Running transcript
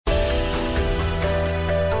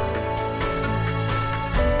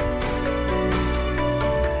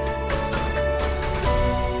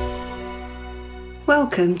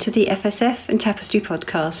welcome to the FSF and Tapestry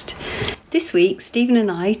podcast. This week, Stephen and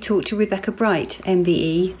I talked to Rebecca Bright,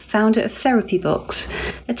 MBE, founder of Therapy Box,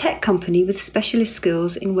 a tech company with specialist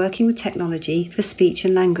skills in working with technology for speech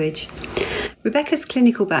and language. Rebecca's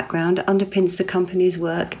clinical background underpins the company's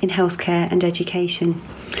work in healthcare and education.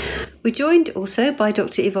 We're joined also by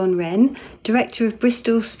Dr. Yvonne Wren, Director of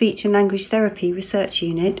Bristol's Speech and Language Therapy Research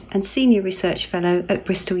Unit and Senior Research Fellow at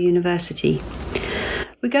Bristol University.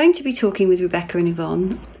 We're going to be talking with Rebecca and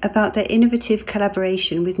Yvonne about their innovative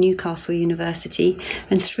collaboration with Newcastle University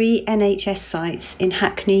and 3 NHS sites in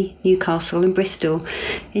Hackney, Newcastle and Bristol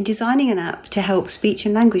in designing an app to help speech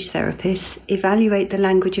and language therapists evaluate the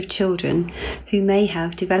language of children who may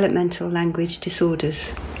have developmental language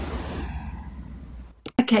disorders.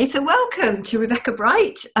 Okay, so welcome to Rebecca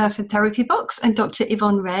Bright from Therapy Box and Dr.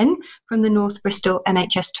 Yvonne Wren from the North Bristol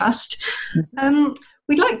NHS Trust.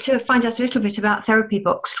 We'd like to find out a little bit about Therapy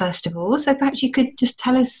Box first of all, so perhaps you could just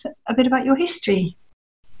tell us a bit about your history.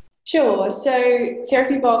 Sure. So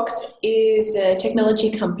Therapy Box is a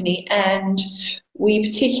technology company and we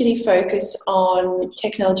particularly focus on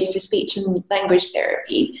technology for speech and language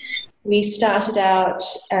therapy. We started out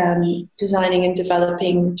designing and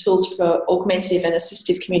developing tools for augmentative and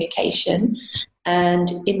assistive communication, and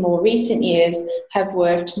in more recent years have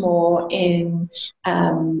worked more in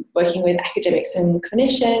working with academics and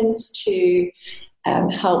clinicians to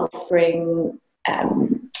help bring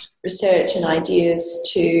research and ideas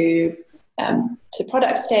to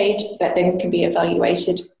product stage that then can be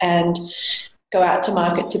evaluated and go out to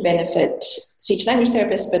market to benefit speech language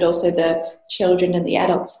therapists, but also the children and the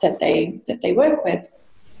adults that they work with.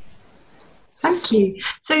 Thank you.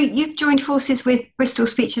 So you've joined forces with Bristol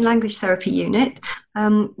Speech and Language Therapy Unit,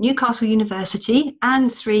 Newcastle University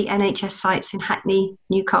and 3 NHS sites in Hackney,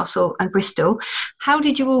 Newcastle and Bristol. How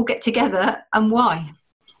did you all get together and why?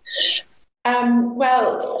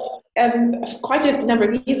 Quite a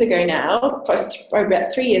number of years ago now,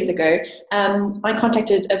 about 3 years ago, I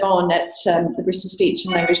contacted Yvonne at the Bristol Speech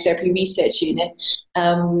and Language Therapy Research Unit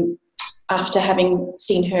after having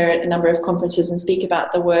seen her at a number of conferences and speak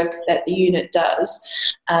about the work that the unit does,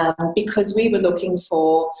 because we were looking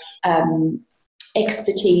for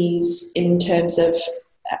expertise in terms of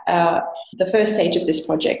the first stage of this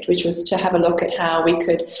project, which was to have a look at how we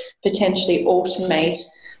could potentially automate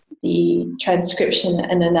the transcription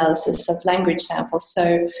and analysis of language samples.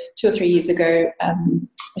 So 2 or 3 years ago, I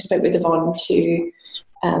spoke with Yvonne to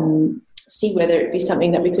see whether it would be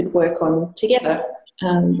something that we could work on together,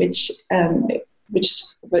 which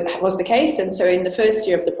was the case. And so in the first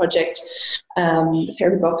year of the project, the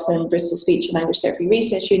Therapy Box and Bristol Speech and Language Therapy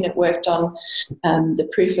Research Unit worked on the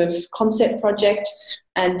proof of concept project,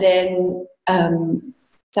 and then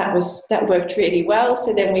that worked really well.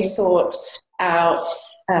 So then we sought out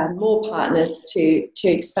more partners to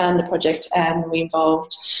expand the project, and we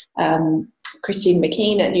involved Christine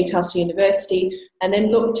McKean at Newcastle University, and then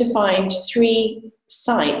looked to find 3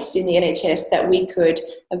 sites in the NHS that we could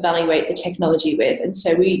evaluate the technology with. And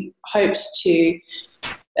so we hoped to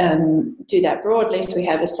do that broadly. So we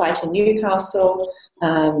have a site in Newcastle,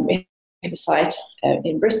 we have a site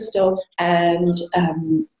in Bristol, and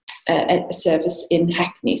a service in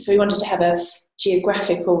Hackney. So we wanted to have a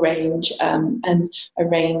geographical range and a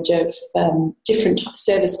range of different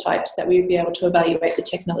service types that we would be able to evaluate the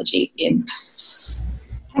technology in.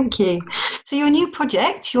 Thank you. So your new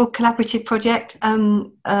project, your collaborative project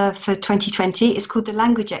for 2020 is called the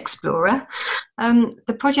Language Explorer.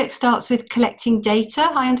 The project starts with collecting data,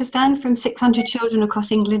 I understand, from 600 children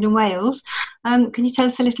across England and Wales. Can you tell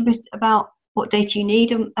us a little bit about what data you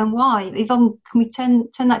need and why? Yvonne, can we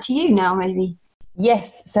turn that to you now, maybe?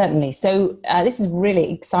 Yes, certainly. So this is a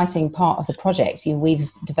really exciting part of the project.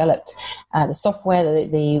 We've developed the software,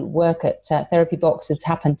 the work at Therapy Box has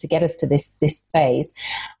happened to get us to this phase.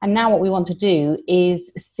 And now what we want to do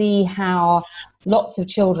is see how lots of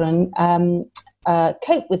children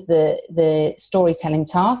cope with the storytelling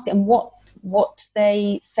task and what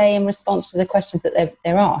they say in response to the questions that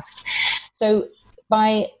they're asked. So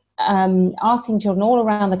by asking children all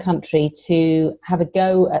around the country to have a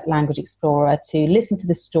go at Language Explorer, to listen to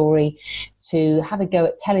the story, to have a go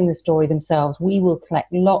at telling the story themselves, we will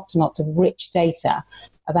collect lots and lots of rich data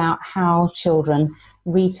about how children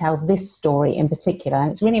retell this story in particular.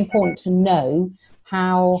 And it's really important to know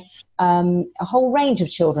how a whole range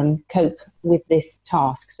of children cope with this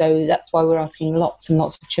task. So that's why we're asking lots and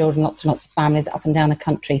lots of children, lots and lots of families up and down the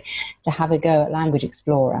country to have a go at Language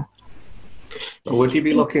Explorer. Would you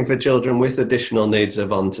be looking for children with additional needs,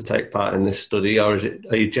 Yvonne, to take part in this study, or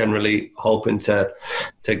are you generally hoping to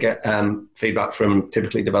get feedback from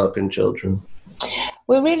typically developing children?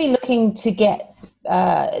 We're really looking to get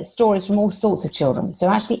stories from all sorts of children. So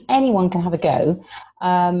actually anyone can have a go.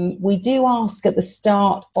 We do ask at the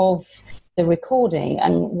start of the recording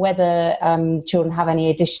and whether children have any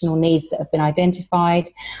additional needs that have been identified.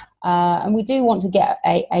 And we do want to get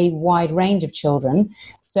a wide range of children.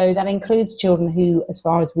 So that includes children who, as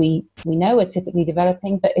far as we know, are typically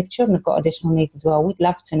developing. But if children have got additional needs as well, we'd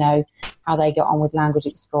love to know how they get on with Language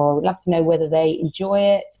Explorer. We'd love to know whether they enjoy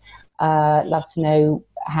it, love to know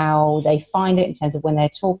how they find it in terms of when they're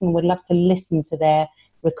talking. We'd love to listen to their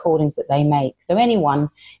recordings that they make. So anyone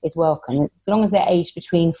is welcome, as long as they're aged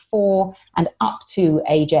between 4 and up to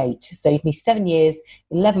age 8. So you can be 7 years,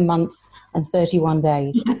 11 months and 31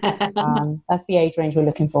 days. That's the age range we're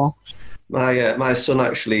looking for. My son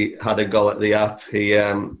actually had a go at the app. He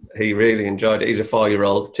really enjoyed it. He's a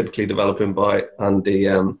 4-year-old, typically developing boy, and he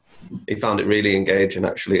found it really engaging,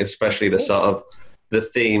 actually, especially the sort of the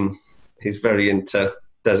theme. He's very into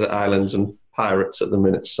desert islands and pirates at the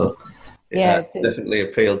minute, so it definitely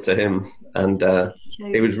appealed to him, and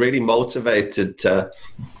he was really motivated to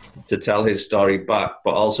tell his story back,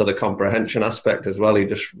 but also the comprehension aspect as well. He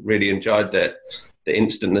just really enjoyed the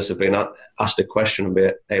instantness of being asked a question and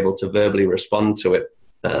being able to verbally respond to it.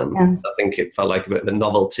 I think it felt like a bit of a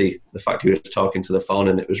novelty, the fact he was talking to the phone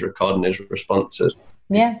and it was recording his responses.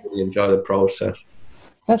 Yeah. Really enjoy the process.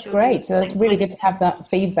 That's great. So it's really good to have that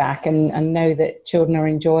feedback and know that children are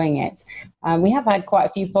enjoying it. We have had quite a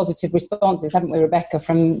few positive responses, haven't we, Rebecca,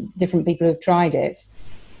 from different people who've tried it?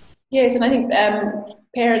 Yes, and I think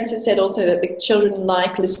parents have said also that the children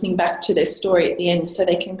like listening back to their story at the end, so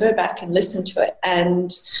they can go back and listen to it.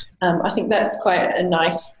 And I think that's quite a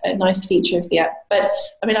nice feature of the app. But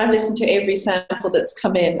I mean, I've listened to every sample that's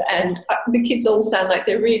come in, and the kids all sound like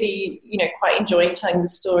they're really, quite enjoying telling the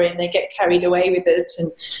story, and they get carried away with it.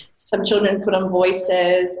 And some children put on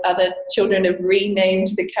voices, other children have renamed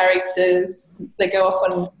the characters. They go off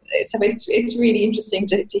on. So it's really interesting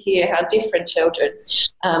to hear how different children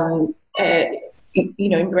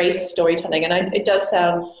embrace storytelling, and it does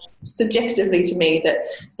sound subjectively to me that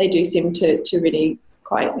they do seem to really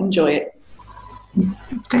quite enjoy it.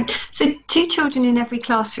 That's great. So 2 children in every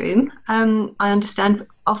classroom, I understand,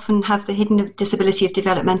 often have the hidden disability of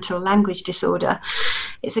developmental language disorder.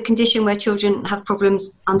 It's a condition where children have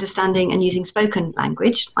problems understanding and using spoken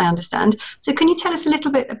language, I understand. So can you tell us a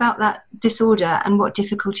little bit about that disorder and what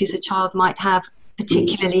difficulties a child might have,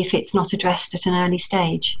 particularly if it's not addressed at an early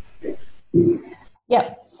stage?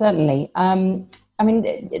 Yeah, certainly.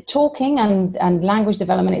 Talking and language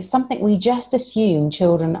development is something we just assume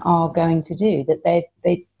children are going to do, that they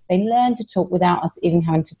learn to talk without us even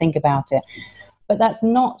having to think about it. But that's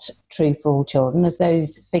not true for all children, as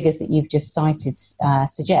those figures that you've just cited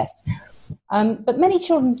suggest. But many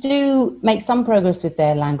children do make some progress with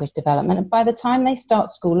their language development, and by the time they start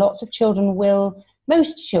school, most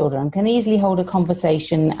children can easily hold a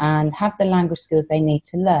conversation and have the language skills they need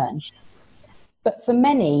to learn. But for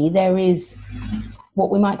many, there is what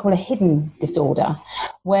we might call a hidden disorder,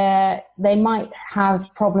 where they might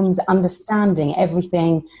have problems understanding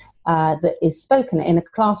everything that is spoken in a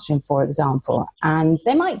classroom, for example. And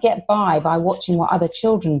they might get by watching what other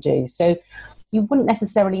children do. So you wouldn't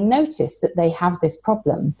necessarily notice that they have this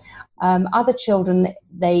problem. Other children,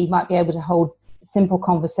 they might be able to hold simple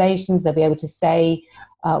conversations. They'll be able to say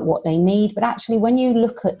what they need. But actually, when you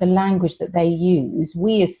look at the language that they use,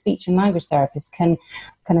 we as speech and language therapists can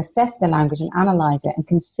assess the language and analyze it and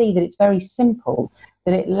can see that it's very simple,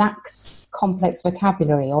 that it lacks complex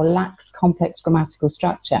vocabulary or lacks complex grammatical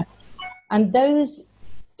structure. And those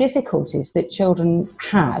difficulties that children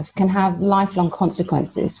have can have lifelong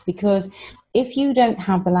consequences, because if you don't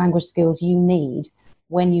have the language skills you need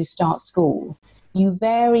when you start school, you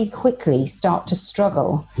very quickly start to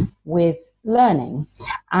struggle with learning,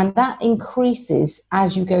 and that increases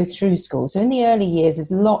as you go through school. So in the early years, there's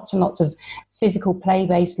lots and lots of physical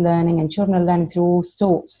play-based learning, and children are learning through all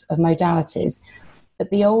sorts of modalities. But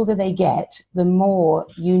the older they get, the more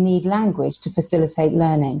you need language to facilitate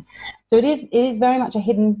learning. So it is very much a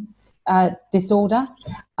hidden disorder.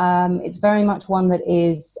 It's very much one that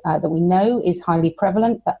is that we know is highly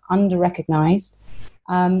prevalent but under-recognized.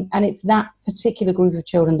 And it's that particular group of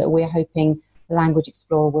children that we're hoping Language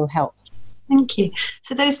Explorer will help. Thank you.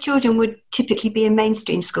 So those children would typically be in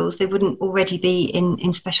mainstream schools. They wouldn't already be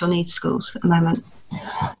in special needs schools at the moment.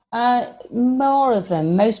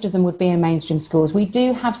 Most of them would be in mainstream schools. We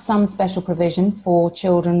do have some special provision for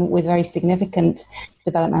children with very significant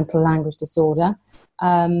developmental language disorder.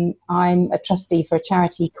 I'm a trustee for a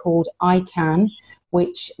charity called ICANN,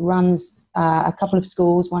 which runs a couple of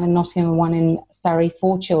schools, one in Nottingham and one in Surrey,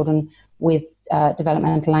 for children with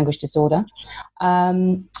developmental language disorder.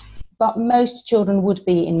 But most children would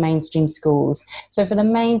be in mainstream schools. So for the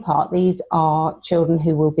main part, these are children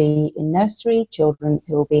who will be in nursery, children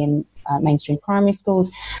who will be in mainstream primary schools.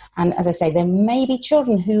 And as I say, there may be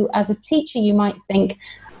children who, as a teacher, you might think,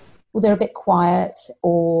 well, they're a bit quiet,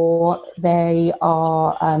 or they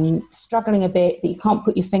are struggling a bit, but you can't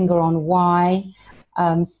put your finger on why.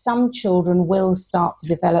 Some children will start to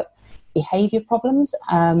develop behavior problems,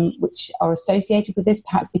 which are associated with this,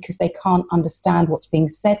 perhaps because they can't understand what's being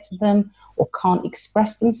said to them or can't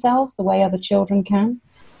express themselves the way other children can.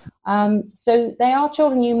 So they are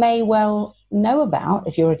children you may well know about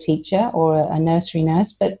if you're a teacher or a nursery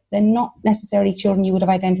nurse, but they're not necessarily children you would have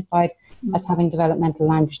identified as having developmental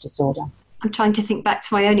language disorder. I'm trying to think back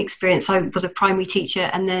to my own experience. I was a primary teacher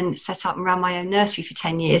and then set up and ran my own nursery for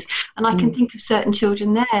 10 years. And I can think of certain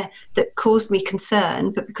children there that caused me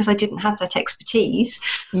concern, but because I didn't have that expertise,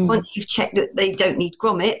 once you've checked that they don't need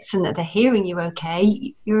grommets and that they're hearing you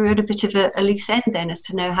okay, you're at a bit of a loose end then as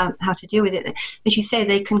to know how to deal with it. As you say,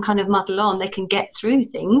 they can kind of muddle on, they can get through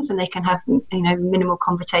things and they can have, minimal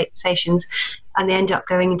conversations, and they end up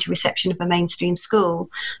going into reception of a mainstream school.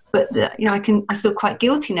 But I feel quite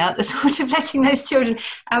guilty now at the sort of letting those children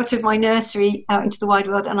out of my nursery, out into the wide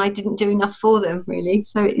world, and I didn't do enough for them, really.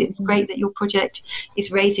 So it's great that your project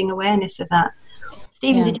is raising awareness of that.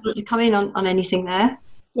 Stephen, did you want to come in on anything there?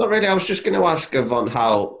 Not really. I was just going to ask Yvonne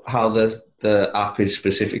how the app is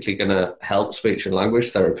specifically going to help speech and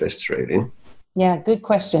language therapists, really. Yeah, good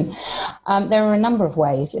question. There are a number of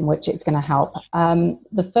ways in which it's going to help.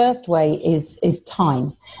 The first way is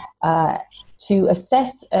time. To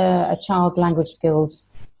assess a child's language skills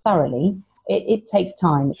thoroughly, it takes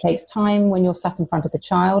time. It takes time when you're sat in front of the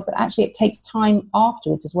child, but actually it takes time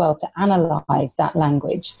afterwards as well to analyse that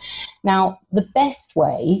language. Now, the best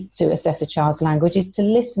way to assess a child's language is to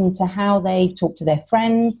listen to how they talk to their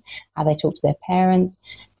friends, how they talk to their parents,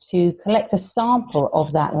 to collect a sample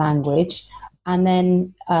of that language and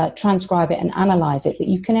then transcribe it and analyse it. But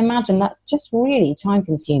you can imagine that's just really time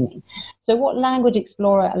consuming. So what Language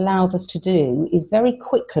Explorer allows us to do is very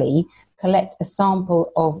quickly collect a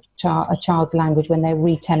sample of a child's language when they're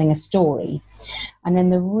retelling a story. And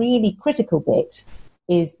then the really critical bit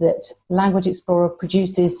is that Language Explorer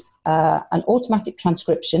produces an automatic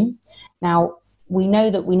transcription. Now, we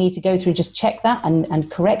know that we need to go through and just check that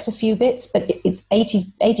and correct a few bits, but it's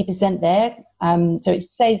 80% there. So it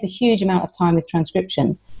saves a huge amount of time with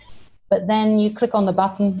transcription. But then you click on the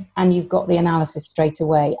button and you've got the analysis straight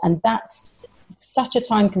away. And that's such a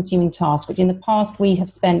time-consuming task, which in the past we have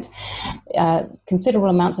spent considerable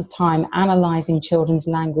amounts of time analysing children's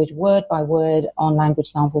language word by word on language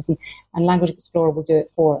samples, and Language Explorer will do it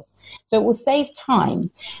for us. So it will save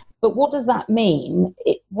time. But what does that mean?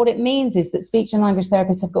 What it means is that speech and language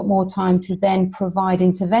therapists have got more time to then provide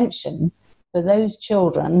intervention for those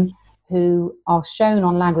children who are shown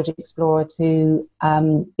on Language Explorer to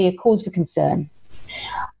be a cause for concern.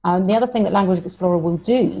 The other thing that Language Explorer will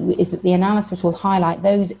do is that the analysis will highlight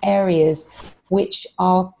those areas which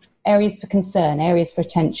are areas for concern, areas for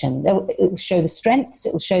attention. It will show the strengths,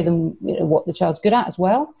 it will show them what the child's good at as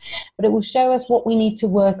well, but it will show us what we need to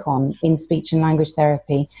work on in speech and language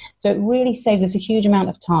therapy. So it really saves us a huge amount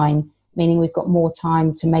of time, meaning we've got more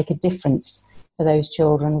time to make a difference for those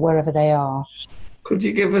children wherever they are. Could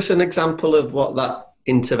you give us an example of what that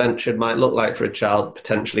intervention might look like for a child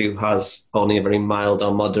potentially who has only a very mild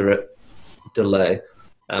or moderate delay?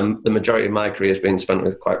 The majority of my career has been spent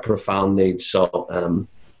with quite profound needs, so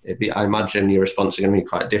I imagine your response is going to be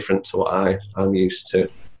quite different to what I'm used to.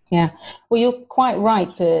 Yeah, well, you're quite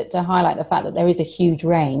right to highlight the fact that there is a huge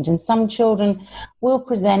range, and some children will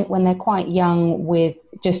present when they're quite young with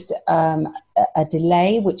just a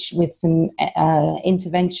delay, which with some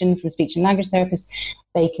intervention from speech and language therapists,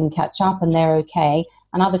 they can catch up and they're okay,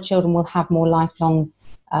 and other children will have more a lifelong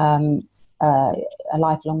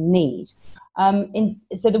need.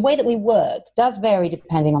 So the way that we work does vary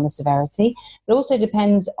depending on the severity. It also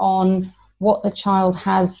depends on what the child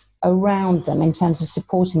has around them in terms of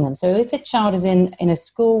supporting them. So if a child is in a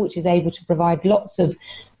school which is able to provide lots of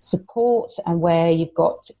support and where you've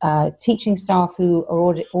got teaching staff who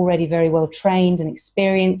are already very well trained and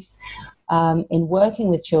experienced in working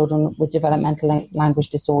with children with developmental language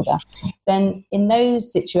disorder, then in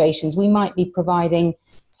those situations we might be providing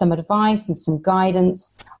some advice and some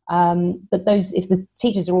guidance. But if the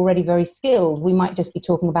teachers are already very skilled, we might just be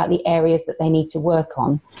talking about the areas that they need to work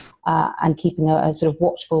on and keeping a sort of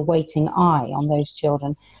watchful, waiting eye on those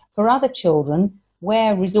children. For other children,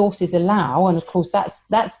 where resources allow, and of course that's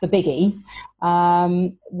the biggie,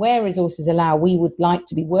 where resources allow, we would like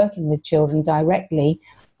to be working with children directly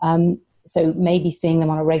So maybe seeing them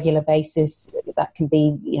on a regular basis, that can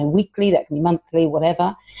be weekly, that can be monthly,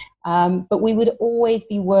 whatever. But we would always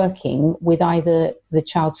be working with either the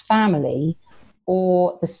child's family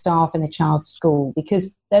or the staff in the child's school,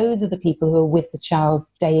 because those are the people who are with the child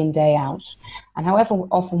day in, day out. And however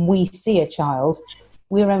often we see a child,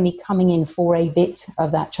 we're only coming in for a bit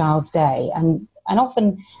of that child's day. And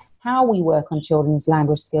often how we work on children's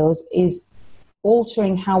language skills is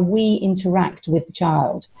altering how we interact with the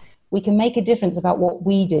child. We can make a difference about what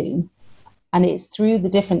we do, and it's through the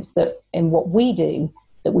difference that in what we do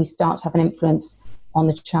that we start to have an influence on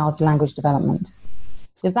the child's language development.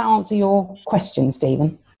 Does that answer your question,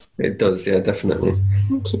 Stephen? It does, yeah, definitely.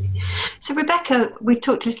 Thank you. So, Rebecca, we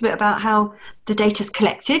talked a little bit about how the data's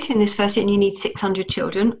collected in this first year, and you need 600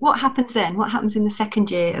 children. What happens then? What happens in the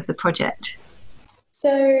second year of the project? So,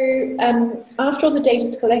 after all the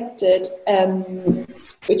data's collected,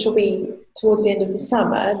 which will be towards the end of the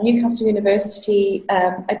summer, Newcastle University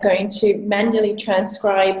are going to manually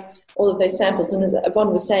transcribe all of those samples. And as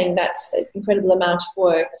Yvonne was saying, that's an incredible amount of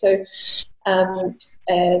work. So,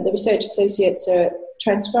 the research associates are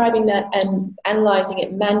transcribing that and analysing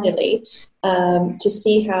it manually to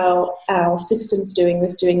see how our system's doing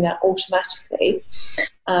with doing that automatically.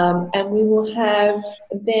 And we will have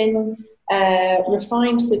then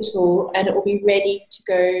refined the tool, and it will be ready to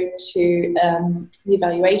go to the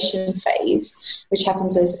evaluation phase, which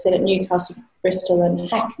happens, as I said, at Newcastle, Bristol and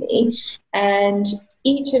Hackney. And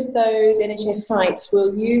each of those NHS sites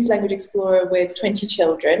will use Language Explorer with 20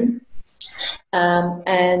 children.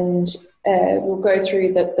 And we'll go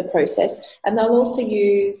through the process, and they'll also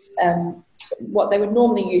use what they would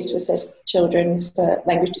normally use to assess children for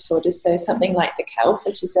language disorders, so something like the CALF,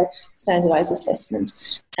 which is a standardised assessment.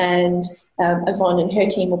 And Yvonne and her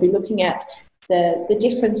team will be looking at the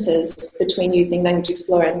differences between using Language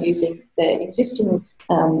Explorer and using the existing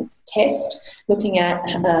test, looking at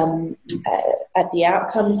the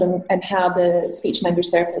outcomes and how the speech and language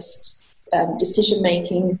therapist's decision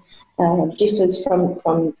making differs from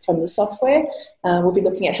the software. We'll be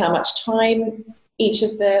looking at how much time each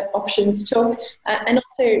of the options took, and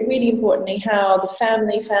also, really importantly, how the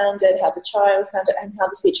family found it, how the child found it, and how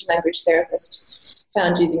the speech and language therapist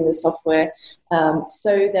found using the software,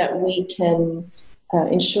 so that we can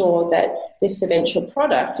ensure that this eventual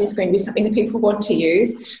product is going to be something that people want to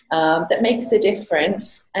use, that makes a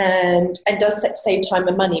difference, and does save time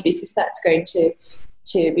and money, because that's going to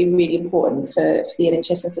be really important for the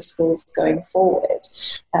NHS and for schools going forward.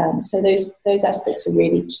 So those aspects are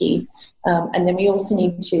really key. And then we also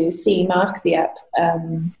need to CE mark the app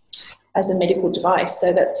as a medical device.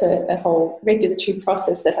 So that's a whole regulatory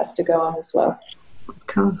process that has to go on as well. Of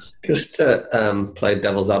course. Just to play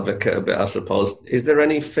devil's advocate a bit, I suppose, is there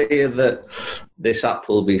any fear that this app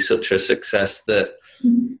will be such a success that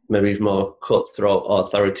maybe more cutthroat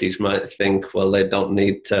authorities might think, well, they don't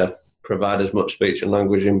need to provide as much speech and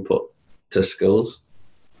language input to schools?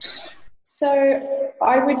 So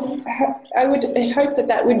I would hope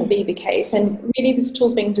that wouldn't be the case, and really this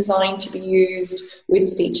tool's being designed to be used with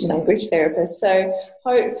speech and language therapists. So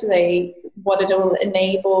hopefully what it will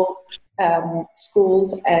enable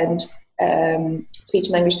schools and speech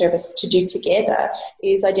and language therapists to do together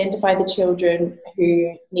is identify the children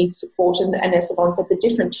who need support, and as Yvonne said, the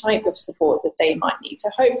different type of support that they might need. So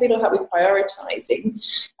hopefully it'll help with prioritising,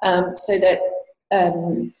 so that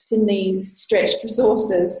thinly stretched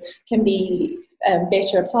resources can be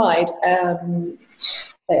better applied to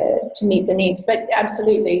meet the needs. But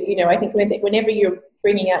absolutely, I think whenever you're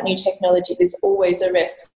bringing out new technology, there's always a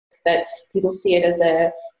risk that people see it as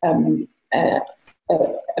a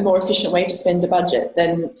more efficient way to spend a budget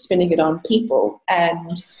than spending it on people.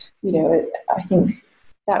 And, I think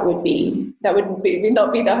that would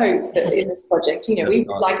not be the hope that in this project. We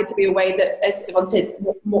would like it to be a way that, as Yvonne said,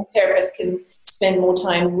 more therapists can spend more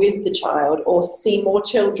time with the child or see more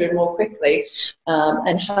children more quickly,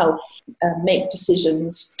 and help make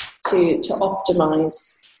decisions to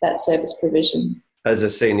optimise that service provision. As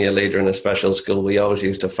a senior leader in a special school, we always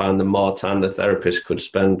used to find the more time the therapist could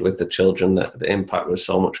spend with the children, that the impact was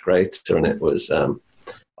so much greater. And it was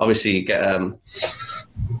obviously you get a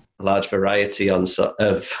large variety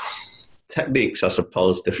of techniques, I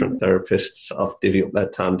suppose. Different therapists sort of divvy up their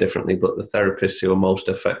time differently, but the therapists who were most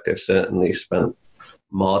effective certainly spent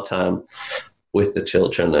more time with the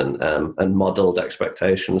children and modelled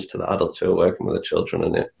expectations to the adults who were working with the children,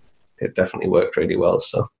 and it definitely worked really well.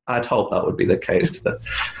 So I'd hope that would be the case, that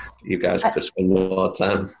you guys could spend more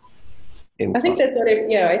time I think that's what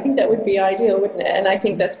I think that would be ideal, wouldn't it? And I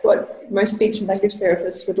think that's what most speech and language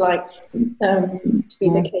therapists would like to be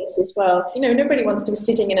the case as well. Nobody wants to be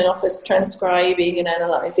sitting in an office transcribing and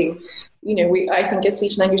analysing. I think as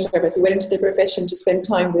speech and language therapists, we went into the profession to spend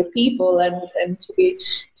time with people and to be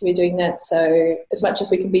doing that. So as much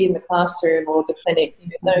as we can be in the classroom or the clinic,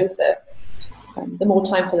 those are, the more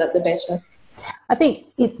time for that, the better. I think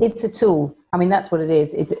it's a tool. I mean, that's what it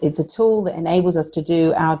is. It's a tool that enables us to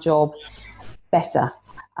do our job better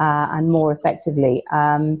and more effectively.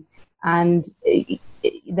 And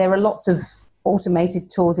there are lots of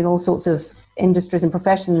automated tools in all sorts of industries and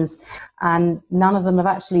professions, and none of them have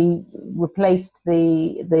actually replaced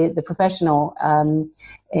the professional.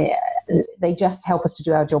 They just help us to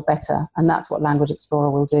do our job better, and that's what Language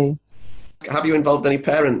Explorer will do. Have you involved any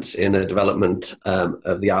parents in the development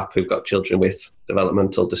of the app who've got children with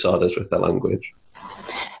developmental disorders with their language?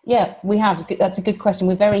 Yeah, we have. That's a good question.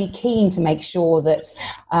 We're very keen to make sure that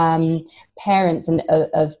parents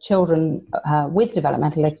of children with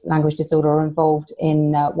developmental language disorder are involved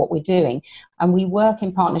in what we're doing. And we work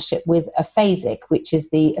in partnership with APHASIC, which is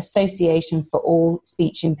the Association for All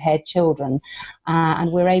Speech Impaired Children.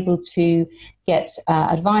 And we're able to get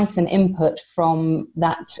advice and input from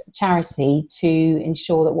that charity to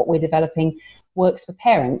ensure that what we're developing works for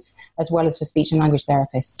parents as well as for speech and language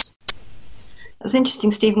therapists. It was interesting,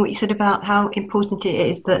 Stephen, what you said about how important it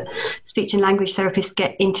is that speech and language therapists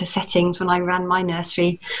get into settings. When I ran my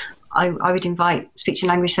nursery, I would invite speech and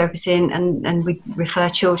language therapists in and we'd refer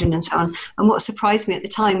children and so on. And what surprised me at the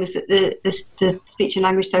time was that the speech and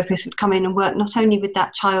language therapist would come in and work not only with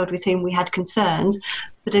that child with whom we had concerns,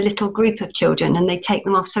 but a little group of children, and they'd take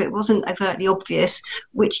them off. So it wasn't overtly obvious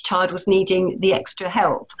which child was needing the extra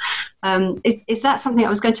help. Is that something I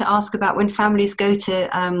was going to ask about when families go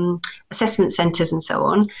to assessment centres and so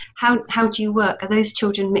on? How do you work? Are those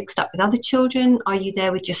children mixed up with other children? Are you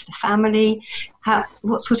there with just the family?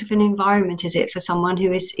 What sort of an environment is it for someone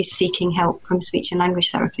who is seeking help from a speech and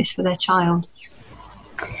language therapist for their child?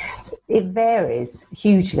 It varies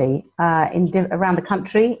hugely around the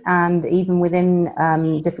country and even within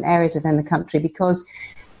different areas within the country, because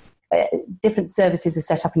different services are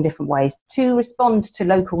set up in different ways to respond to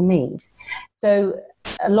local need. So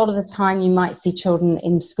a lot of the time you might see children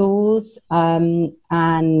in schools and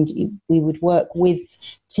we would work with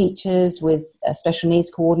teachers, with special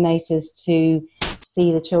needs coordinators to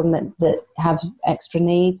see the children that have extra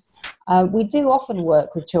needs. We do often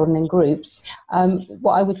work with children in groups.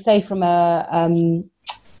 What I would say from a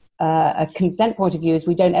consent point of view is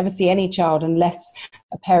we don't ever see any child unless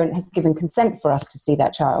a parent has given consent for us to see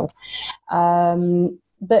that child.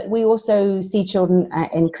 But we also see children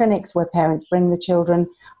in clinics where parents bring the children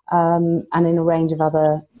and in a range of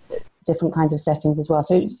other different kinds of settings as well.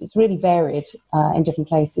 So it's really varied in different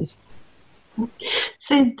places.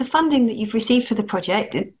 So the funding that you've received for the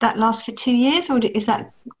project, that lasts for 2 years, or is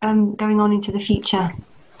that going on into the future?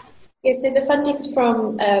 Yes, so the funding's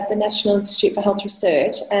from the National Institute for Health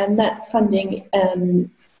Research, and that funding, the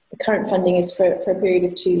current funding is for a period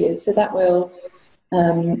of 2 years. So that will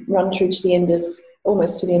run through to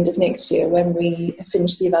almost to the end of next year, when we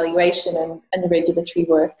finish the evaluation and the regulatory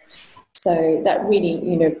work. So that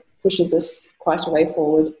really, pushes us quite a way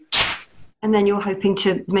forward. And then you're hoping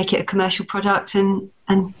to make it a commercial product and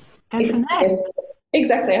go from there. Yes,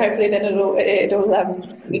 exactly. Hopefully then it'll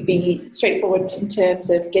be straightforward in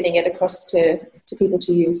terms of getting it across to people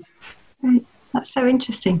to use. Right. That's so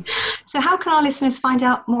interesting. So how can our listeners find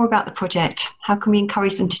out more about the project? How can we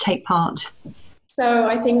encourage them to take part? So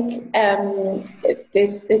I think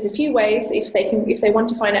there's a few ways. If they want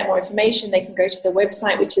to find out more information, they can go to the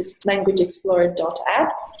website, which is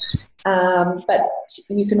languageexplorer.app. But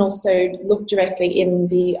you can also look directly in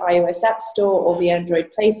the iOS App Store or the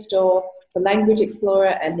Android Play Store for Language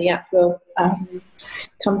Explorer, and the app will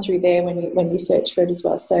come through there when you search for it as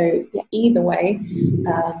well. So yeah, either way,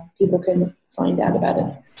 people can find out about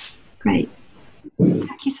it. Great.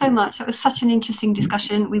 Thank you so much. That was such an interesting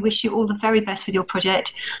discussion. We wish you all the very best with your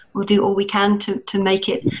project. We'll do all we can to make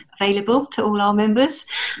it available to all our members.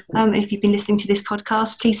 If you've been listening to this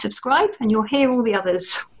podcast, please subscribe and you'll hear all the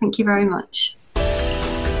others. Thank you very much.